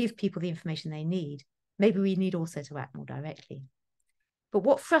and give people the information they need. Maybe we need also to act more directly. But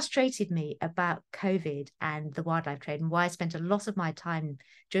what frustrated me about COVID and the wildlife trade, and why I spent a lot of my time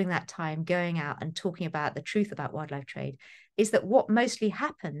during that time going out and talking about the truth about wildlife trade, is that what mostly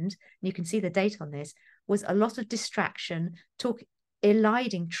happened, and you can see the data on this, was a lot of distraction,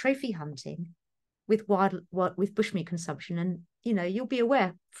 eliding trophy hunting with bushmeat consumption. And you'll be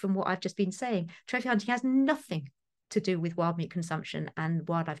aware from what I've just been saying, trophy hunting has nothing to do with wild meat consumption and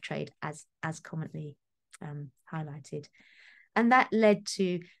wildlife trade as commonly highlighted. And that led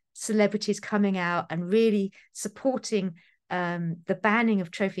to celebrities coming out and really supporting the banning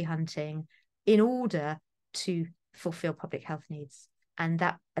of trophy hunting in order to fulfill public health needs, and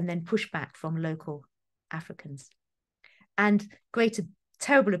then pushback from local Africans, and greater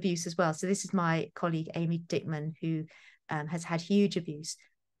terrible abuse as well. So this is my colleague Amy Dickman, who has had huge abuse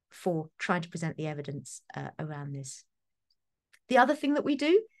for trying to present the evidence around this. The other thing that we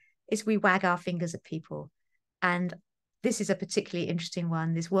do is we wag our fingers at people, and this is a particularly interesting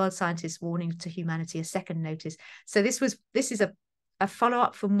one. This World Scientists Warning to Humanity, a second notice. So this is a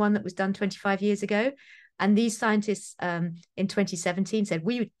follow-up from one that was done 25 years ago. And these scientists in 2017 said,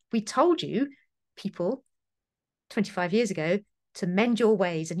 we told you, people, 25 years ago, to mend your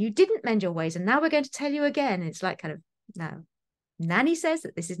ways, and you didn't mend your ways. And now we're going to tell you again. And it's like, kind of, no. Nanny says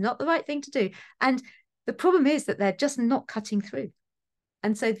that this is not the right thing to do. And the problem is that they're just not cutting through.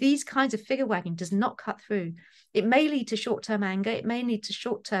 And so these kinds of figure wagging does not cut through. It may lead to short-term anger. It may lead to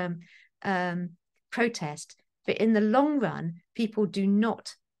short-term protest. But in the long run, people do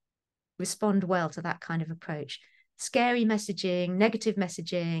not respond well to that kind of approach. Scary messaging, negative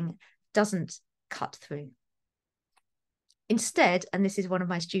messaging doesn't cut through. Instead, and this is one of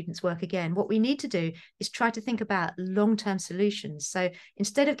my students' work again, what we need to do is try to think about long-term solutions. So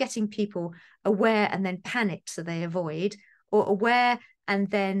instead of getting people aware and then panicked so they avoid, or aware and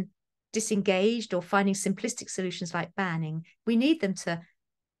then disengaged, or finding simplistic solutions like banning, we need them to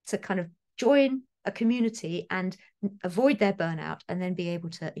kind of join a community and avoid their burnout and then be able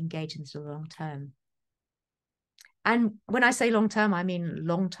to engage into the long term. And when I say long term, I mean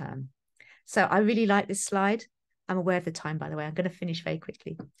long term. So I really like this slide. I'm aware of the time, by the way. I'm going to finish very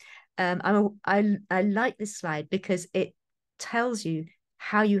quickly. I like this slide because it tells you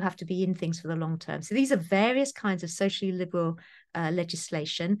how you have to be in things for the long term. So these are various kinds of socially liberal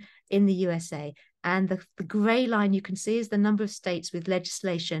legislation in the USA. And the grey line you can see is the number of states with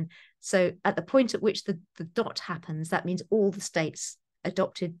legislation. So at the point at which the dot happens, that means all the states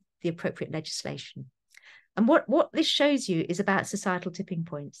adopted the appropriate legislation. And what this shows you is about societal tipping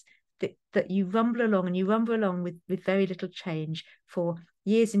points, that you rumble along and you rumble along with very little change for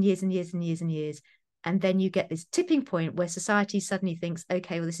years and years and years and years and years. And then you get this tipping point where society suddenly thinks,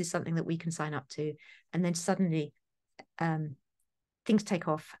 okay, well, this is something that we can sign up to. And then suddenly things take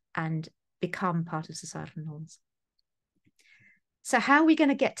off and become part of societal norms. So how are we going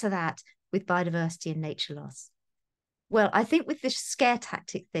to get to that with biodiversity and nature loss? Well, I think with this scare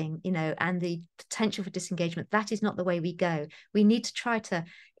tactic thing, and the potential for disengagement, that is not the way we go. We need to try to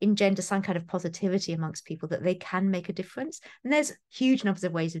engender some kind of positivity amongst people that they can make a difference. And there's huge numbers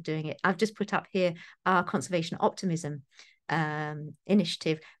of ways of doing it. I've just put up here our conservation optimism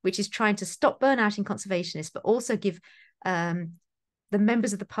initiative, which is trying to stop burnout in conservationists, but also give the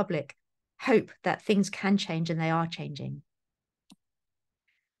members of the public hope that things can change, and they are changing.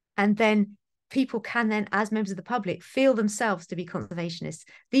 And then people can then, as members of the public, feel themselves to be conservationists.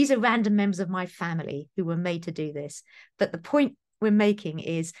 These are random members of my family who were made to do this. But the point we're making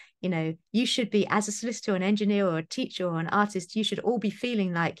is, you should be, as a solicitor, an engineer, or a teacher, or an artist, you should all be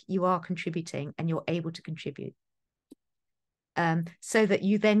feeling like you are contributing and you're able to contribute. So that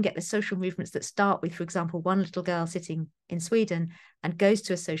you then get the social movements that start with, for example, one little girl sitting in Sweden and goes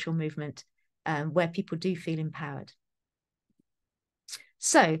to a social movement where people do feel empowered.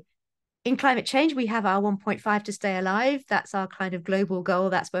 So in climate change, we have our 1.5 to stay alive. That's our kind of global goal.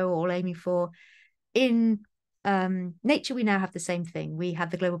 That's where we're all aiming for. In nature, we now have the same thing. We have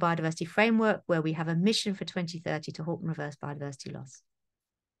the Global Biodiversity Framework, where we have a mission for 2030 to halt and reverse biodiversity loss.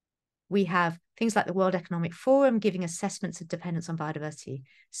 We have things like the World Economic Forum giving assessments of dependence on biodiversity,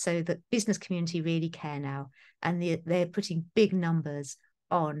 so that business community really care now, and they're putting big numbers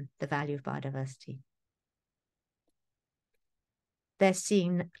on the value of biodiversity. They're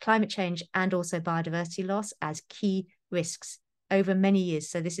seeing climate change and also biodiversity loss as key risks over many years.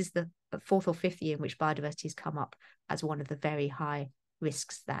 So this is the fourth or fifth year in which biodiversity has come up as one of the very high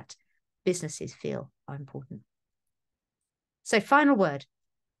risks that businesses feel are important. So final word.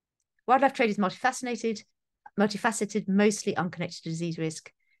 Wildlife trade is multifaceted, mostly unconnected to disease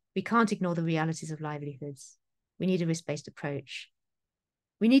risk. We can't ignore the realities of livelihoods. We need a risk-based approach.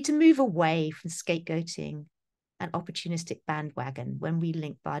 We need to move away from scapegoating and opportunistic bandwagon when we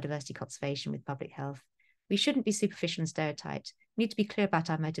link biodiversity conservation with public health. We shouldn't be superficial and stereotyped. We need to be clear about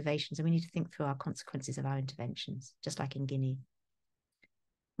our motivations, and we need to think through our consequences of our interventions, just like in Guinea.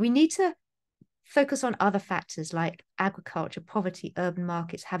 We need to focus on other factors like agriculture, poverty, urban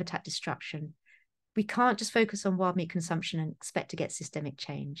markets, habitat destruction. We can't just focus on wild meat consumption and expect to get systemic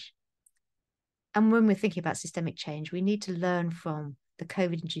change. And when we're thinking about systemic change, we need to learn from the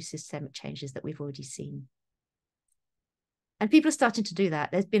COVID-induced systemic changes that we've already seen. And people are starting to do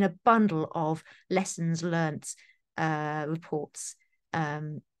that. There's been a bundle of lessons learnt reports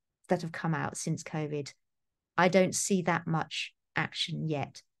that have come out since COVID. I don't see that much action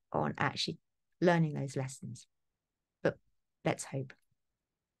yet on actually learning those lessons, but let's hope.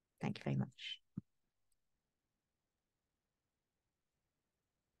 Thank you very much.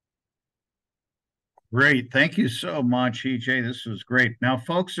 Great. Thank you so much, EJ. This was great. Now,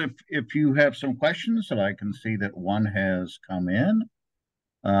 folks, if you have some questions, that I can see that one has come in,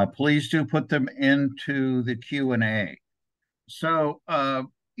 please do put them into the Q&A. So,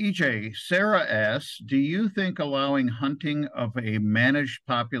 EJ, Sarah asks, do you think allowing hunting of a managed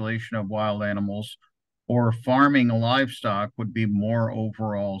population of wild animals or farming livestock would be more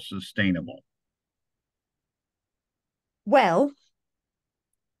overall sustainable? Well,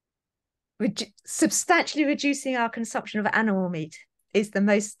 substantially reducing our consumption of animal meat is the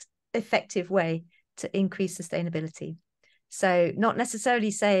most effective way to increase sustainability. So not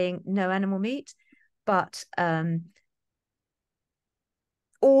necessarily saying no animal meat, but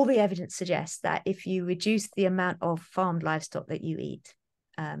all the evidence suggests that if you reduce the amount of farmed livestock that you eat,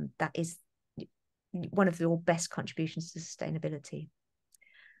 that is one of your best contributions to sustainability.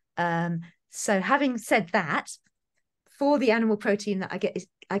 So having said that, for the animal protein that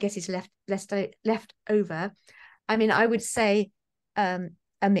I guess is left over, I mean, I would say a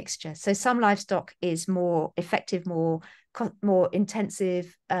mixture. So some livestock is more effective, more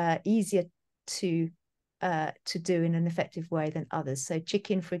intensive, easier to do in an effective way than others. So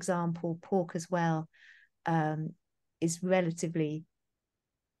chicken, for example, pork as well, is relatively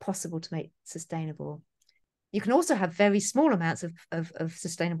possible to make sustainable. You can also have very small amounts of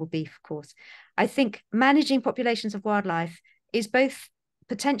sustainable beef, of course. I think managing populations of wildlife is both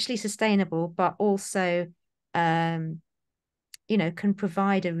potentially sustainable, but also, can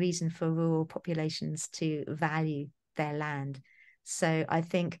provide a reason for rural populations to value their land. So I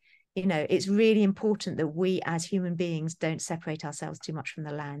think, it's really important that we as human beings don't separate ourselves too much from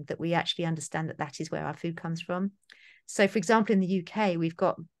the land, that we actually understand that that is where our food comes from. So, for example, in the UK, we've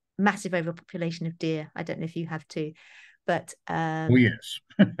got massive overpopulation of deer. I don't know if you have too, but oh yes.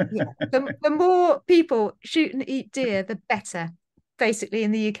 yeah, the more people shoot and eat deer, the better. Basically,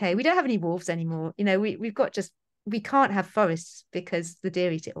 in the UK, we don't have any wolves anymore. We can't have forests because the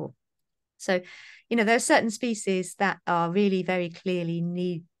deer eat it all. So, there are certain species that are really very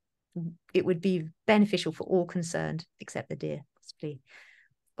clearly it would be beneficial for all concerned, except the deer, possibly.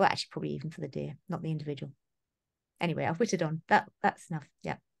 Well, actually, probably even for the deer, not the individual. Anyway, I've whittled on. That's enough.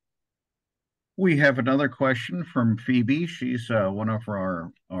 Yeah. We have another question from Phoebe. She's one of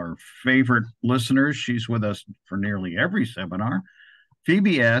our favorite listeners. She's with us for nearly every seminar.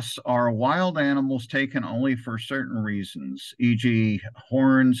 Phoebe asks, are wild animals taken only for certain reasons, e.g.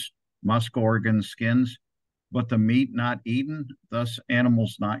 horns, musk organs, skins, but the meat not eaten, thus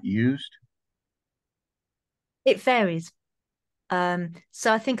animals not used? It varies.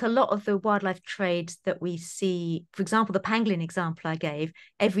 So I think a lot of the wildlife trade that we see, for example, the pangolin example I gave,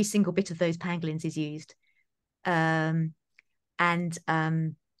 every single bit of those pangolins is used. Yeah,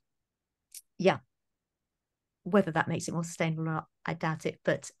 whether that makes it more sustainable or not, I doubt it.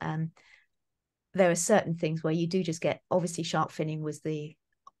 But there are certain things where you do just get, obviously shark finning was the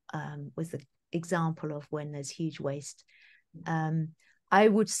example of when there's huge waste. I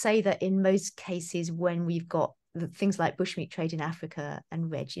would say that in most cases, when we've got things like bushmeat trade in Africa and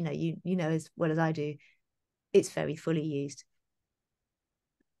Reg, you know as well as I do, it's very fully used.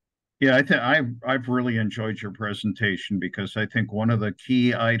 Yeah, I've really enjoyed your presentation because I think one of the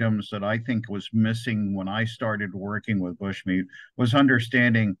key items that I think was missing when I started working with bushmeat was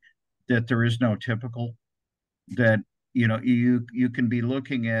understanding that there is no typical, that you can be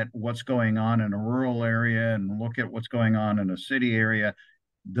looking at what's going on in a rural area and look at what's going on in a city area.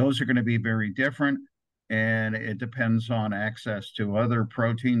 Those are going to be very different, and it depends on access to other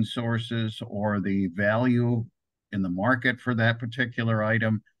protein sources or the value in the market for that particular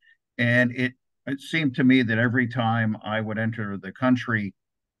item. And it seemed to me that every time I would enter the country,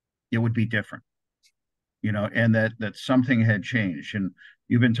 it would be different, and that something had changed. And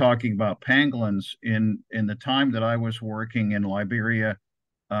you've been talking about pangolins. In the time that I was working in Liberia,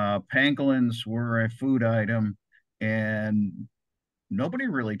 pangolins were a food item, and nobody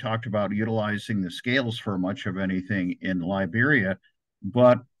really talked about utilizing the scales for much of anything in Liberia.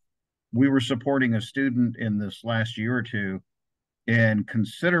 But we were supporting a student in this last year or two, and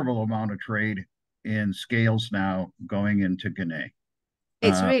considerable amount of trade in scales now going into Guinea.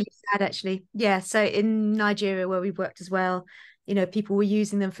 It's really sad, actually. Yeah. So in Nigeria, where we've worked as well, people were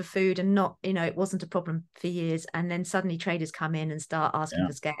using them for food and not, it wasn't a problem for years. And then suddenly traders come in and start asking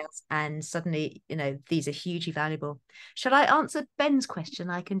for scales. And suddenly, these are hugely valuable. Shall I answer Ben's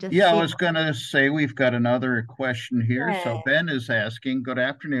question? I can just. Yeah, I was going to say we've got another question here. Yeah. So Ben is asking, good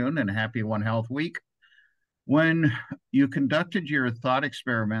afternoon and happy One Health Week. When you conducted your thought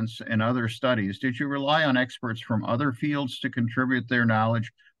experiments and other studies, did you rely on experts from other fields to contribute their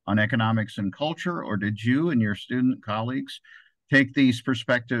knowledge on economics and culture, or did you and your student colleagues take these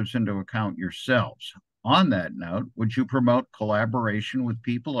perspectives into account yourselves? On that note, would you promote collaboration with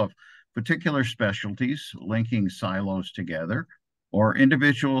people of particular specialties, linking silos together, or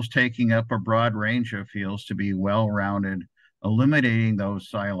individuals taking up a broad range of fields to be well-rounded, eliminating those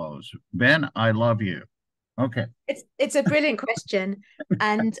silos? Ben, I love you. Okay. It's a brilliant question.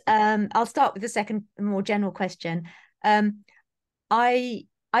 And I'll start with the second, more general question. I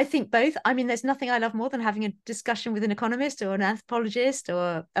think both. I mean, there's nothing I love more than having a discussion with an economist or an anthropologist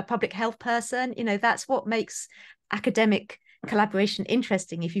or a public health person. That's what makes academic collaboration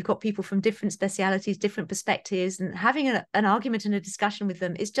interesting if you've got people from different specialities, different perspectives, and having an argument and a discussion with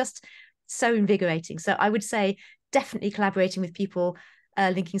them is just so invigorating. So I would say definitely collaborating with people,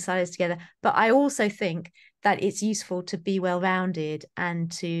 linking silos together. But I also think that it's useful to be well-rounded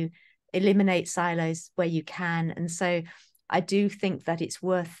and to eliminate silos where you can. And so I do think that it's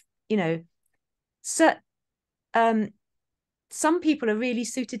worth, some people are really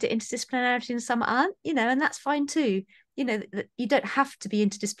suited to interdisciplinarity and some aren't, and that's fine too. You don't have to be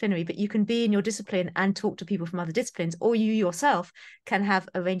interdisciplinary, but you can be in your discipline and talk to people from other disciplines, or you yourself can have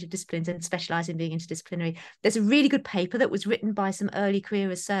a range of disciplines and specialize in being interdisciplinary. There's a really good paper that was written by some early career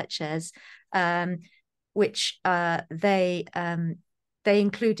researchers, which they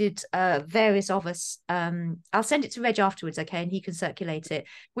included various of us. I'll send it to Reg afterwards, okay, and he can circulate it,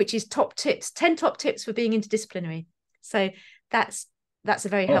 which is 10 top tips for being interdisciplinary. So that's a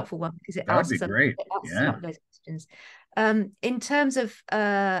very helpful one, because it asks those questions. In terms of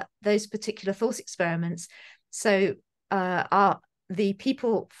those particular thought experiments, so the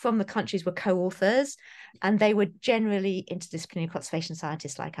people from the countries were co-authors, and they were generally interdisciplinary conservation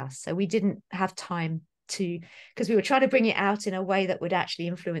scientists like us. So we didn't have time because we were trying to bring it out in a way that would actually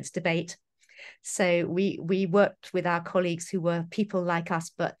influence debate. So we worked with our colleagues who were people like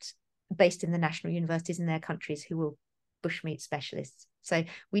us, but based in the national universities in their countries, who were bushmeat specialists. So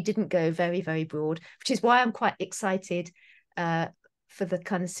we didn't go very, very broad, which is why I'm quite excited for the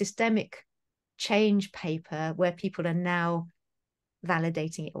kind of systemic change paper, where people are now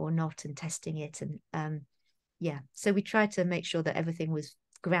validating it or not and testing it. And so we tried to make sure that everything was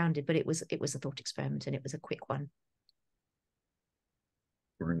grounded, but it was a thought experiment, and it was a quick one.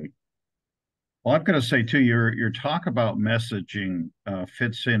 Great. Well, I'm going to say too, your talk about messaging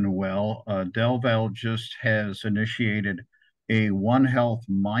fits in well. Del Valle just has initiated a One Health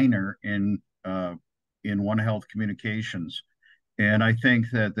minor in One Health communications, and I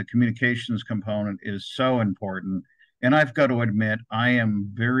think that the communications component is so important. And I've got to admit, I am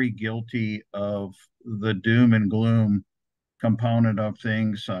very guilty of the doom and gloom component of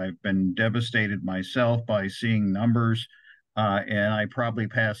things. I've been devastated myself by seeing numbers. And I probably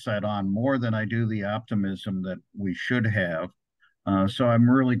pass that on more than I do the optimism that we should have. So I'm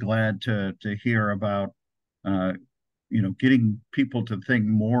really glad to hear about getting people to think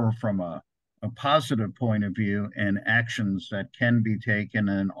more from a positive point of view, and actions that can be taken,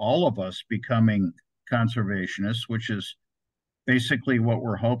 and all of us becoming conservationists, which is basically what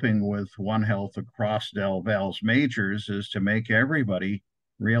we're hoping with One Health across Del Valle's majors, is to make everybody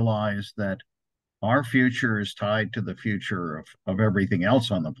realize that our future is tied to the future of everything else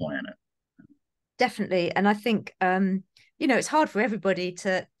on the planet. Definitely. And I think, it's hard for everybody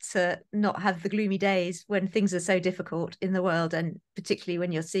to not have the gloomy days when things are so difficult in the world, and particularly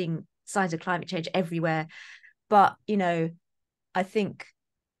when you're seeing signs of climate change everywhere. But, I think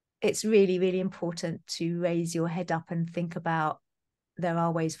it's really, really important to raise your head up and think about there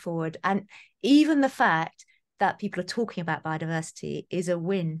are ways forward. And even the fact that people are talking about biodiversity is a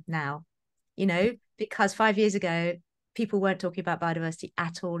win now. Because 5 years ago, people weren't talking about biodiversity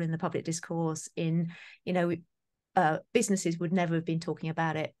at all in the public discourse. Businesses would never have been talking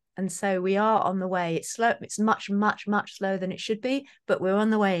about it. And so we are on the way. It's slow. It's much, much, much slower than it should be, but we're on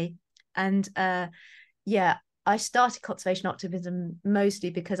the way. And I started conservation optimism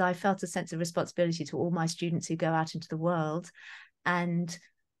mostly because I felt a sense of responsibility to all my students who go out into the world and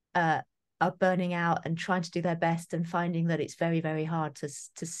are burning out and trying to do their best, and finding that it's very, very hard to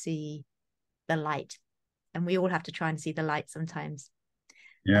see the light, and we all have to try and see the light sometimes.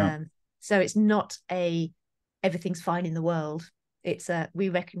 So it's not everything's fine in the world. It's we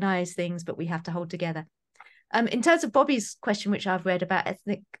recognize things, but we have to hold together. In terms of Bobby's question, which I've read about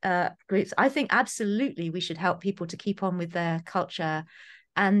ethnic groups, I think absolutely we should help people to keep on with their culture,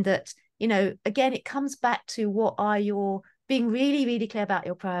 and that again, it comes back to what are your being really, really clear about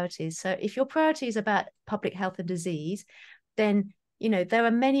your priorities. So if your priority is about public health and disease, then there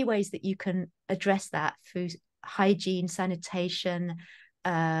are many ways that you can address that through hygiene, sanitation,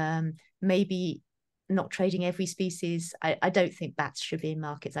 maybe not trading every species. I don't think bats should be in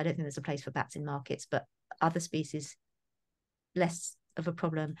markets. I don't think there's a place for bats in markets, but other species, less of a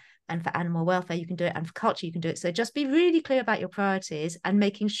problem. And for animal welfare, you can do it. And for culture, you can do it. So just be really clear about your priorities, and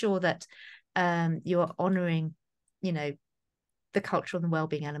making sure that you're honouring, the cultural and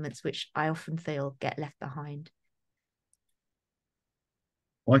well-being elements, which I often feel get left behind.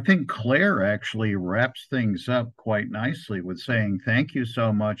 Well, I think Claire actually wraps things up quite nicely with saying thank you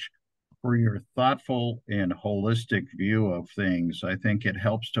so much for your thoughtful and holistic view of things. I think it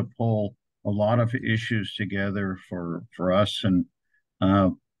helps to pull a lot of issues together for us, and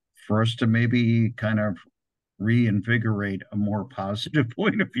for us to maybe kind of reinvigorate a more positive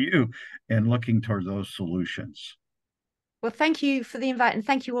point of view and looking toward those solutions. Well, thank you for the invite, and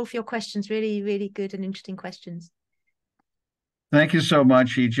thank you all for your questions. Really, really good and interesting questions. Thank you so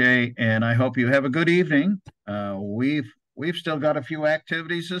much, EJ, and I hope you have a good evening. We've still got a few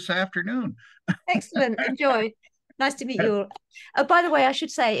activities this afternoon. Excellent. Enjoy. Nice to meet you all. Oh, by the way, I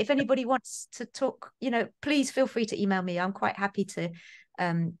should say, if anybody wants to talk, please feel free to email me. I'm quite happy to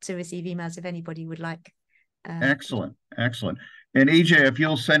receive emails if anybody would like. Excellent. And EJ, if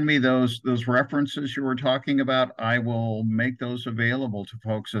you'll send me those references you were talking about, I will make those available to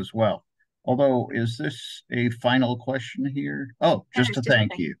folks as well. Although, is this a final question here? Oh, just to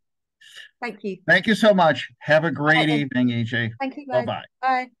thank you. Thank you. Thank you so much. Have a great evening, EJ. Thank you, Bye-bye.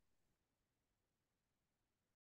 Bye.